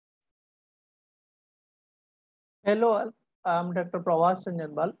Hello, all. I'm Dr. Pravas.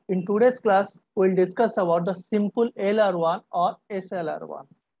 In today's class, we'll discuss about the simple LR1 or SLR1.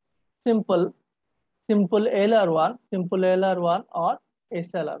 Simple LR1 or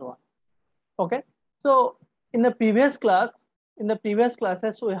SLR1. Okay. So in the previous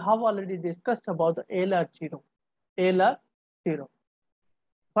classes, we have already discussed about the LR0. LR0.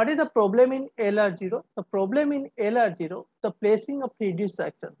 What is the problem in LR0? The problem in LR0, the placing of reduced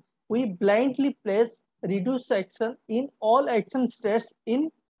actions. We blindly place reduced action in all action states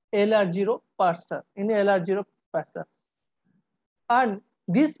in LR0 parser. And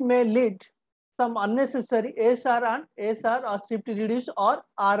this may lead some unnecessary SR and SR or shift reduce or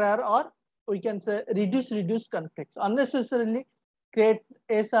RR, or we can say reduce conflicts. Unnecessarily create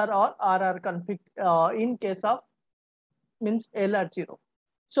SR or RR conflict in case of means LR0.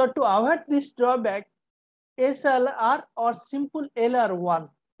 So to avoid this drawback, SLR or simple LR1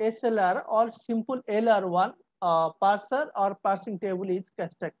 parser or parsing table is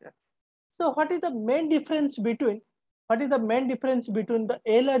constructed. So what is the main difference between the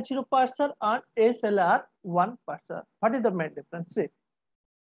LR0 parser and SLR1 parser? What is the main difference? See,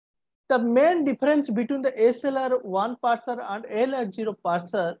 the main difference between the SLR1 parser and LR0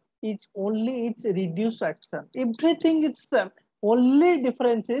 parser is only its reduced action. Everything is same. Only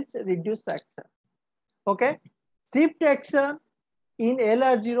difference is reduced action. Okay, shift action in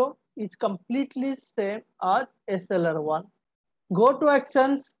LR0 is completely same as SLR1. Go to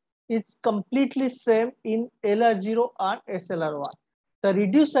actions is completely same in LR0 and SLR1. The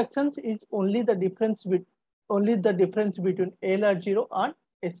reduced actions is only the difference between LR0 and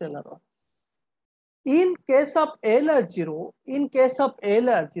SLR1. In case of LR0,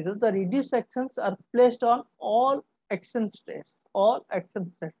 the reduced actions are placed on all action states.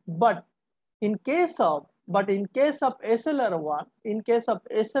 But in case of SLR1,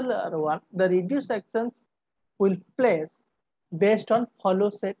 the reduced actions will place based on follow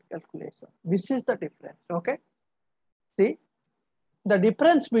set calculation. This is the difference. Okay. See, the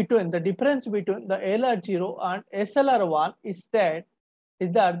difference between the LR0 and SLR1 is that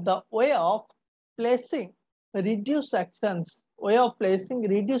the way of placing reduced actions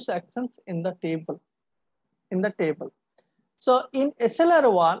in the table. So in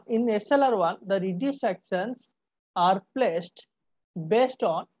SLR1, the reduced actions are placed based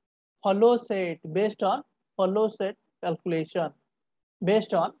on follow set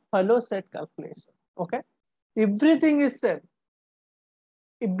calculation. Okay, everything is same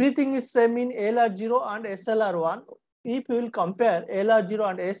in LR0 and SLR1. If you will compare LR0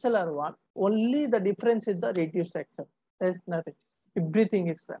 and SLR1, only the difference is the reduced action. There's nothing. Everything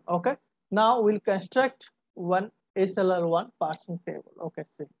is same. Okay. Now we'll construct one SLR1 parsing table. Okay,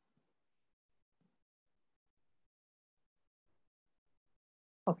 see.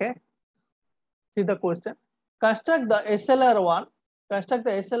 Okay. See the question. Construct the SLR1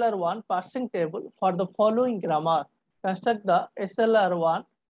 parsing table for the following grammar.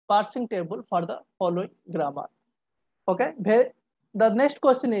 Okay. The next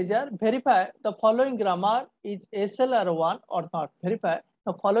question is here, verify the following grammar is SLR1 or not.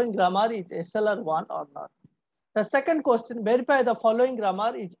 The second question, verify the following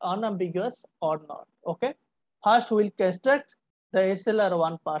grammar is unambiguous or not. Okay. First, we'll construct the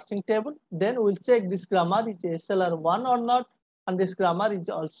SLR1 parsing table. Then we'll check this grammar is SLR1 or not, and this grammar is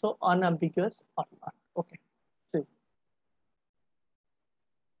also unambiguous or not. Okay. See.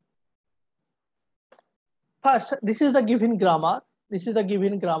 First, this is the given grammar.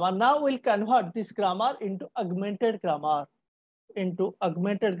 Now we'll convert this grammar into augmented grammar.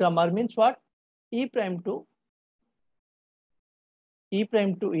 Means what? E prime to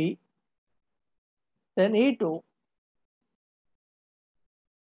E, then E to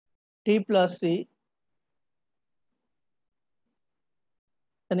T plus C,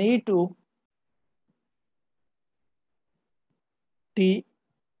 then E to T,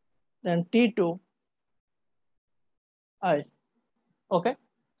 then T to I. Okay.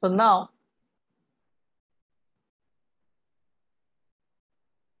 So now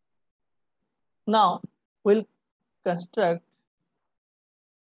we'll construct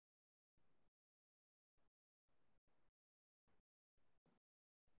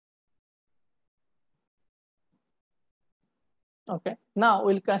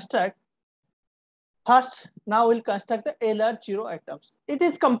the LR0 items. It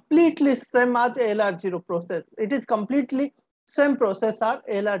is completely same as LR0 process. It is completely same process as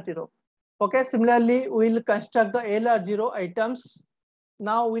LR0. Okay. Similarly, we'll construct the LR0 items.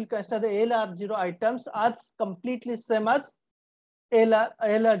 Now we'll construct the LR0 items as completely same as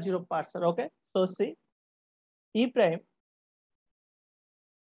LR0 parser. Okay. So see, E prime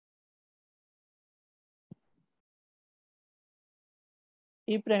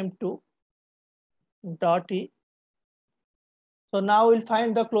E prime 2 dot E. So now we'll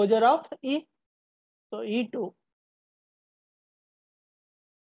find the closure of E. So E2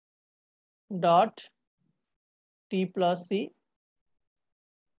 dot T plus C.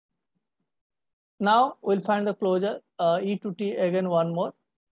 Now we'll find the closure E to T again one more.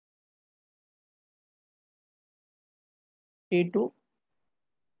 E2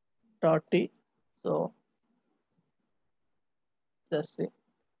 dot T. So just see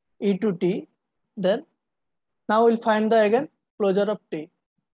E to T. Then now we'll find the again closure of T.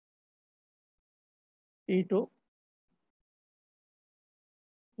 E2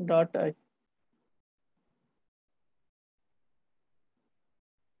 dot I.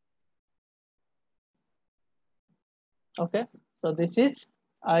 Okay, so this is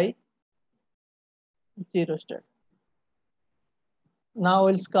I 0 state. Now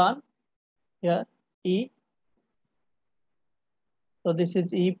we'll scan here E. So this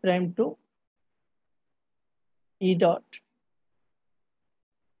is E prime to E dot.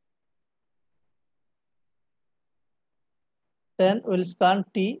 Then we'll scan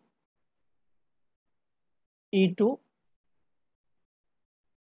T E2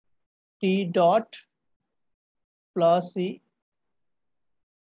 T dot plus E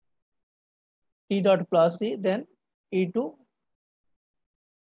T dot plus E, then E2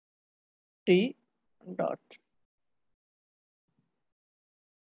 T dot.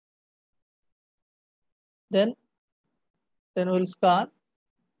 Then we'll scan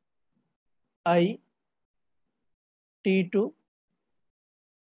I T2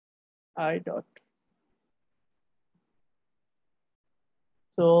 I dot.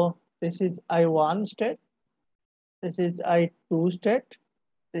 So this is I1 state, this is I2 state,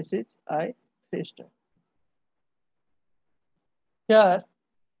 this is I3 state. Here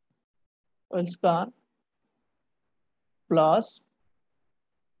we'll scan plus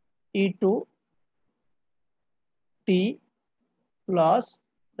E2 T plus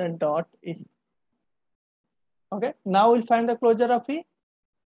then dot E. Okay, now we'll find the closure of E.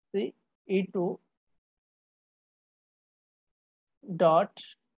 See E2 dot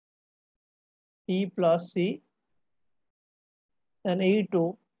T plus C, then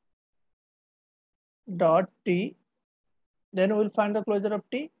E2 dot T, then we'll find the closure of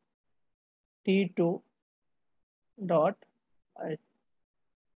T, T2 dot I.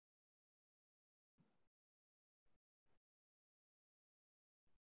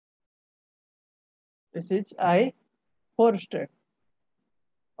 This is I4 state.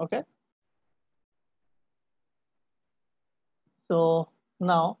 Okay. So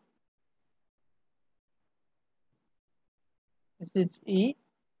now this is E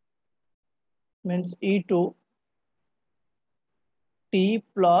means E2 T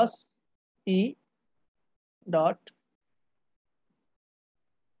plus E dot.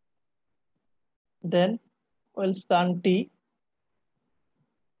 Then we'll scan T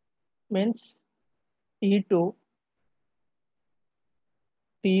means E2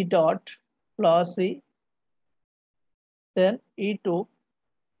 T dot plus E, then E2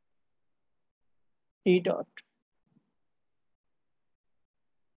 T dot.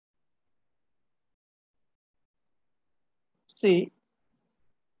 See,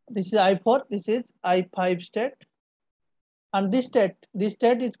 this is I4, this is I5 state, and this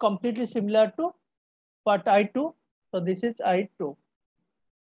state is completely similar to what I2. So this is I2.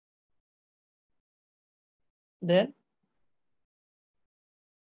 Then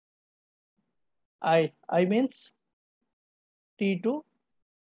I means T2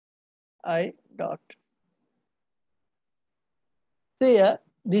 I dot. See here,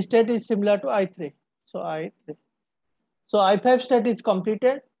 this state is similar to I3. So I3. So I5 state is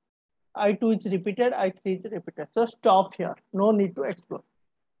completed, I2 is repeated, I3 is repeated. So stop here, no need to explore.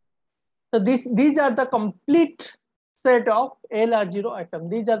 So these are the complete set of LR0 items.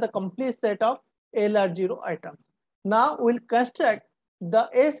 These are the complete set of LR0 items. Now we'll construct the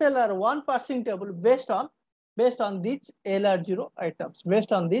SLR1 parsing table based on these LR0 items.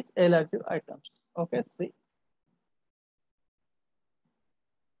 Based on these LR0 items. Okay, see.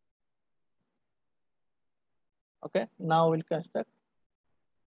 Okay, now we'll construct.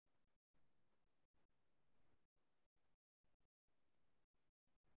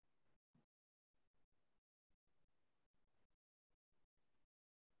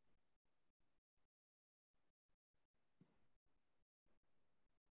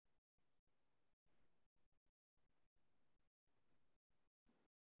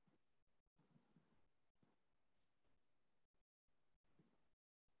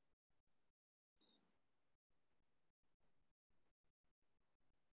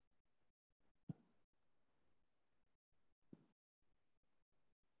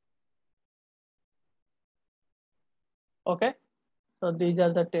 Okay, so these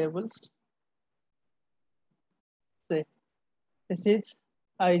are the tables. See, this is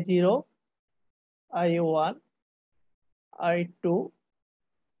I0, I1, I2,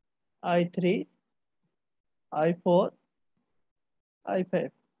 I3, I4, I5.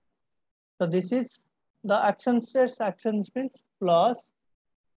 So this is the action states. Actions means plus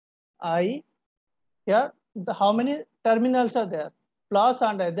I. Here, how many terminals are there? Plus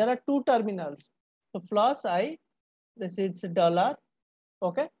and I. There are two terminals. So plus I. This is dollar.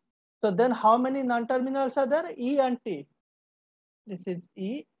 Okay. So then how many non-terminals are there? E and T. This is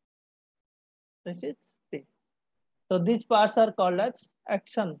E. This is T. So these parts are called as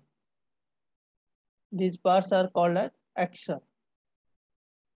action. These parts are called as action.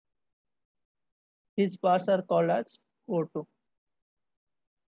 These parts are called as O2.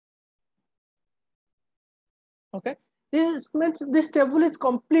 Okay. This means this table is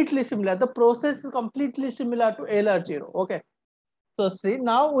completely similar. The process is completely similar to LR0. Okay. So see,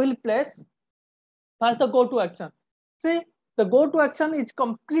 now we'll place first the go to action. See, the go to action is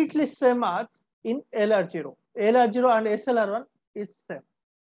completely same as in LR0. LR0 and SLR1 is same.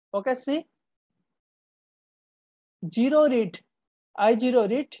 Okay, see, 0 read, I0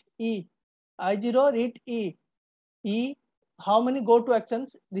 read E, I0 read E, E, how many go to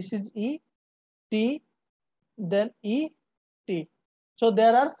actions? This is E, T, then E, T. So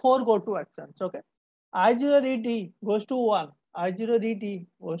there are 4 go to actions. Okay, I0 read E goes to 1, I0 read E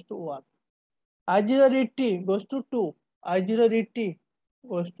goes to 1. I0 read T goes to 2. I0 read T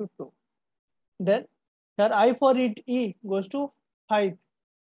goes to 2. Then here I4 read E goes to 5.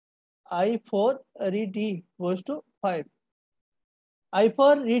 I4 read E goes to 5.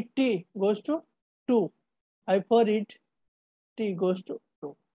 I4 read T goes to 2. I4 read T goes to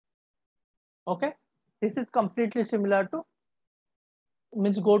 2. Okay. This is completely similar to,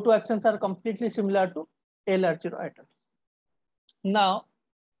 means go to actions are completely similar to LR0 items. Now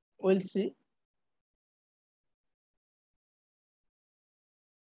we'll see.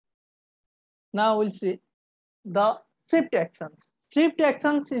 Now we'll see the shift actions. Shift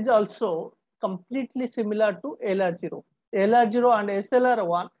actions is also completely similar to LR0. LR0 and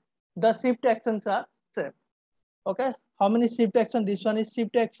SLR1, the shift actions are same. Okay, how many shift action? This one is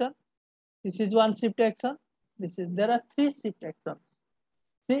shift action. This is one shift action. This is, there are 3 shift actions.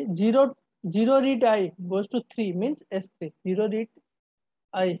 See, 0 read I goes to 3 means S3. 0 read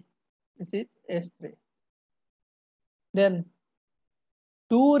I, this is S3. Then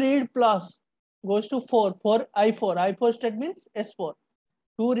 2 read plus goes to 4, I4 state means S4.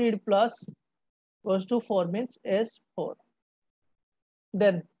 2 read plus goes to 4 means S4.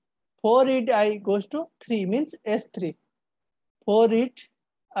 Then 4 read I goes to 3 means S3. 4 read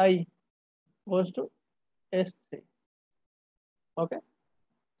I goes to S3. Okay.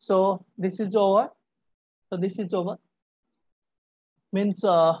 So this is over. So this is over. Means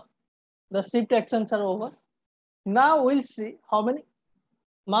the shift actions are over. Now we'll see how many.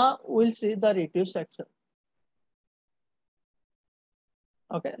 Now we'll see the reduced action.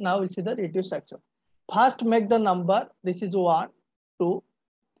 Okay. Now we'll see the reduced action. First make the number. This is 1, 2,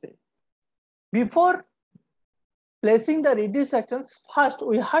 3. Before placing the reduced actions, first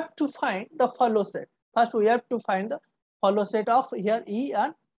we have to find the follow set. First we have to find the follow set of here E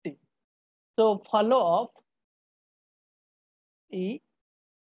and T. So follow of E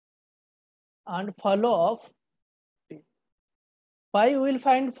and follow of T. Why we will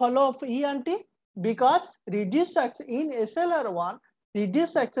find follow of E and T? Because reduced action in SLR1,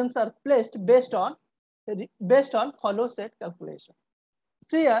 reduced actions are placed based on follow set calculation.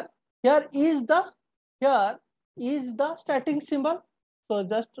 So here is the starting symbol. So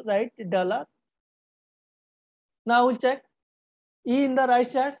just write $. Now we'll check E in the right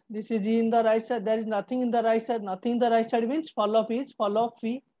side. This is E in the right side. There is nothing in the right side. Nothing in the right side means follow of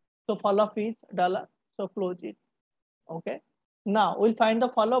E. So follow of E $. So close it. Okay. Now we'll find the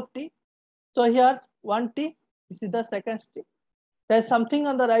follow of T. So here 1 T. This is the second T. There's something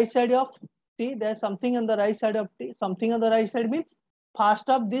on the right side of T. There's something on the right side of T. Something on the right side means first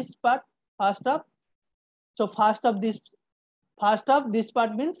of this part. First of. So first of this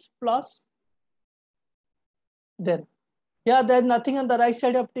part means plus. Then here there is nothing on the right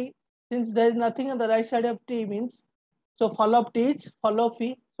side of T. Since there is nothing on the right side of T means, so follow of T is follow of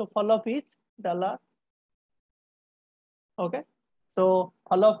E. So follow of E is $. Okay. So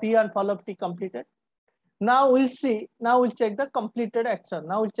follow of E and follow of T completed. Now we'll see. Now we'll check the completed action.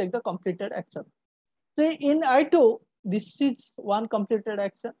 See, in I2, this is one completed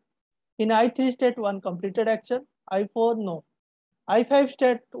action. In I3 state, one completed action. I4, no. I5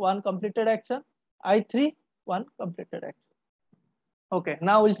 state, one completed action. I3, one completed action. Okay,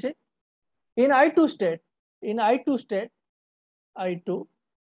 now we'll see. In I2 state, I2.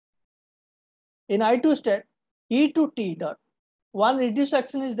 In I2 state, E to T dot. One reduced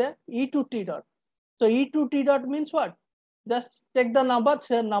action is there, E to T dot. So E to T dot means what? Just check the number.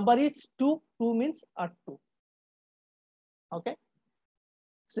 So number is 2. 2 means R2. Okay.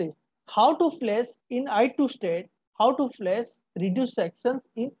 See how to place in I2 state. How to place reduced actions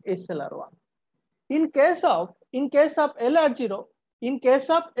in SLR1. In case of LR0,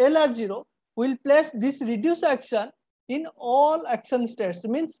 we'll place this reduced action in all action states.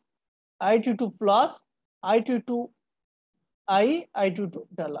 Means I2 to plus, I2 to I2 to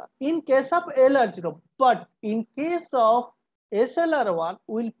dollar. In case of LR0, but in case of SLR1,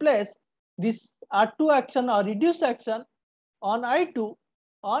 we'll place this R2 action or reduced action on I2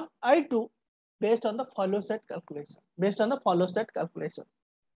 based on the follow set calculation.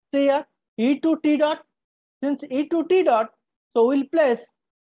 So here E to T dot, since E to T dot, so we'll place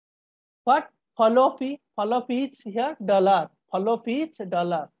what? Follow fee is here dollar. Follow fee is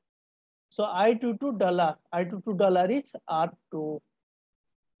dollar. So I2 to dollar. I2 to dollar is R2.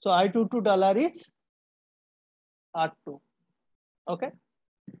 So I2 to dollar is R2. Okay.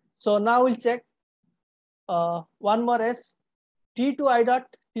 So now we'll check one more S. T to I dot.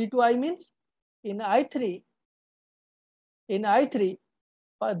 T to I means in I3.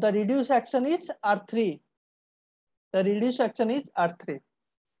 The reduced action is R3.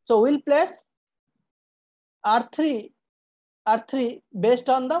 So we'll place R3 based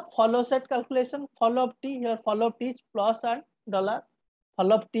on the follow set calculation. Follow up T here. Follow up T is plus and dollar. So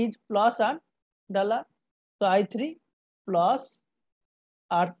I3 plus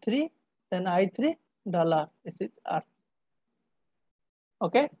R3, then I3 dollar. This is R.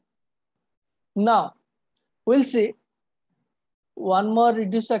 Okay. Now we'll see one more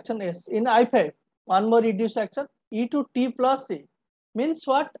reduced action is in I5. One more reduced action E to T plus C means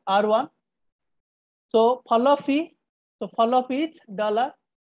what? R1. So follow fee. So follow fee is dollar.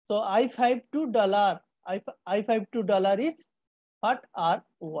 So I5 to dollar. I5 to dollar is what?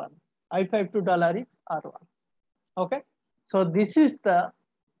 R1. I5 to dollar is R1. Okay. So this is the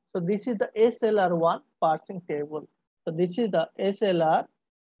SLR1 parsing table. So this is the SLR1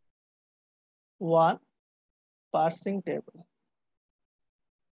 parsing table.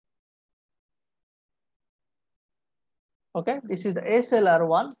 Okay, this is the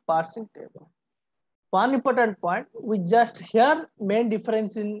SLR1 parsing table. One important point, we just here main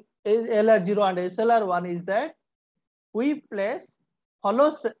difference in LR0 and SLR1 is that we place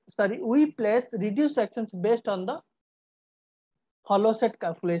reduced sections based on the follow set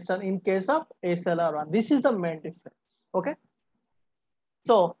calculation in case of SLR1. This is the main difference. Okay.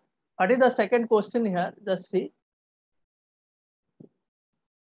 So what is the second question here? Just see.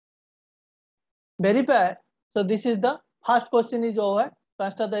 Verify. So this is the first question is over.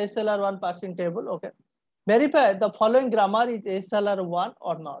 Construct the SLR1 parsing table. Okay. Verify the following grammar is SLR1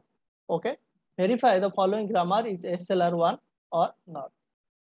 or not. Okay. Verify the following grammar is SLR1 or not.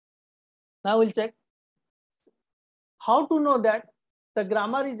 Now we'll check how to know that the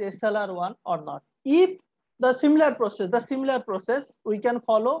grammar is SLR1 or not. If the similar process, we can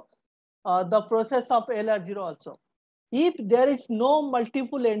follow the process of LR0 also. If there is no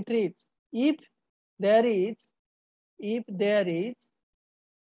multiple entries, if there is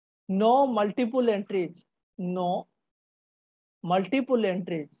no multiple entries,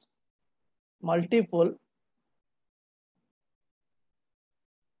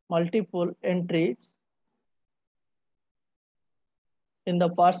 in the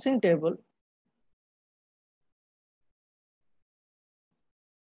parsing table,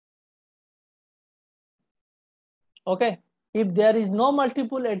 okay, if there is no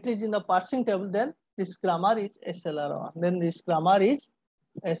multiple entries in the parsing table, then this grammar is SLR1.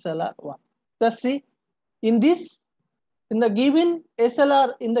 Just see in the given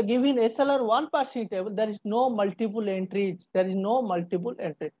SLR1 parsing table, there is no multiple entries. So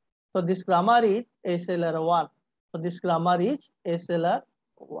this grammar is SLR1.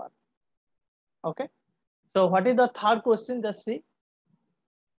 Okay. So what is the third question? Just see.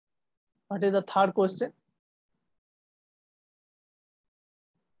 What is the third question?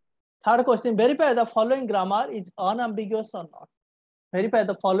 Third question, verify the following grammar is unambiguous or not. Verify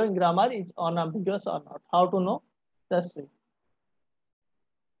the following grammar is unambiguous or not. How to know? Just see.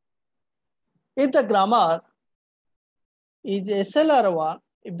 If the grammar is SLR1,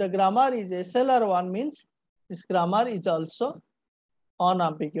 means this grammar is also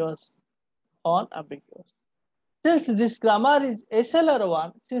unambiguous. Since this grammar is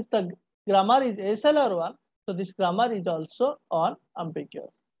SLR1, so this grammar is also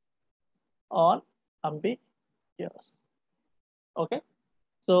unambiguous. Okay,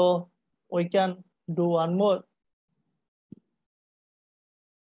 so we can do one more.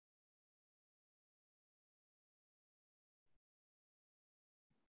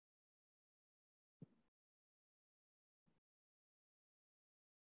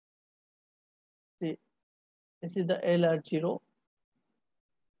 This is the LR0.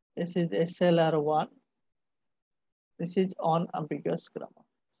 This is SLR1. This is unambiguous grammar.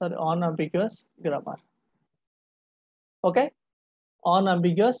 Sorry, unambiguous grammar. Okay,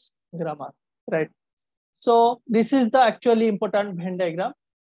 unambiguous grammar, right? So this is the actually important Venn diagram.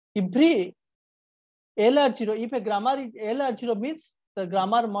 Every LR0, if a grammar is LR0 means the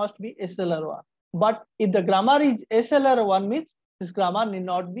grammar must be SLR1. But if the grammar is SLR1 means this grammar need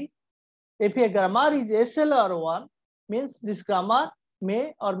not be. If a grammar is SLR1 means this grammar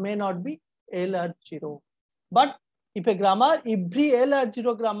may or may not be LR0. But if a grammar, every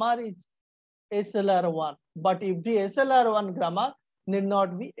LR0 grammar is SLR1, but every SLR1 grammar need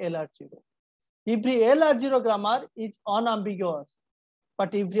not be LR0. Every LR0 grammar is unambiguous,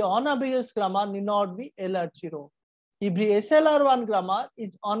 but every unambiguous grammar need not be LR0. Every SLR1 grammar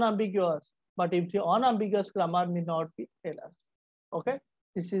is unambiguous, but every unambiguous grammar need not be LR0. Okay,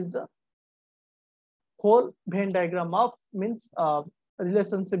 this is the whole Venn diagram of means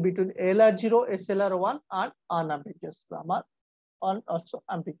relationship between LR0, SLR1, and unambiguous grammar, and also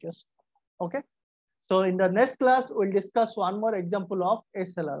ambiguous. Okay. So in the next class, we'll discuss one more example of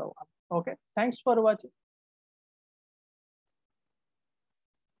SLR1. Okay. Thanks for watching.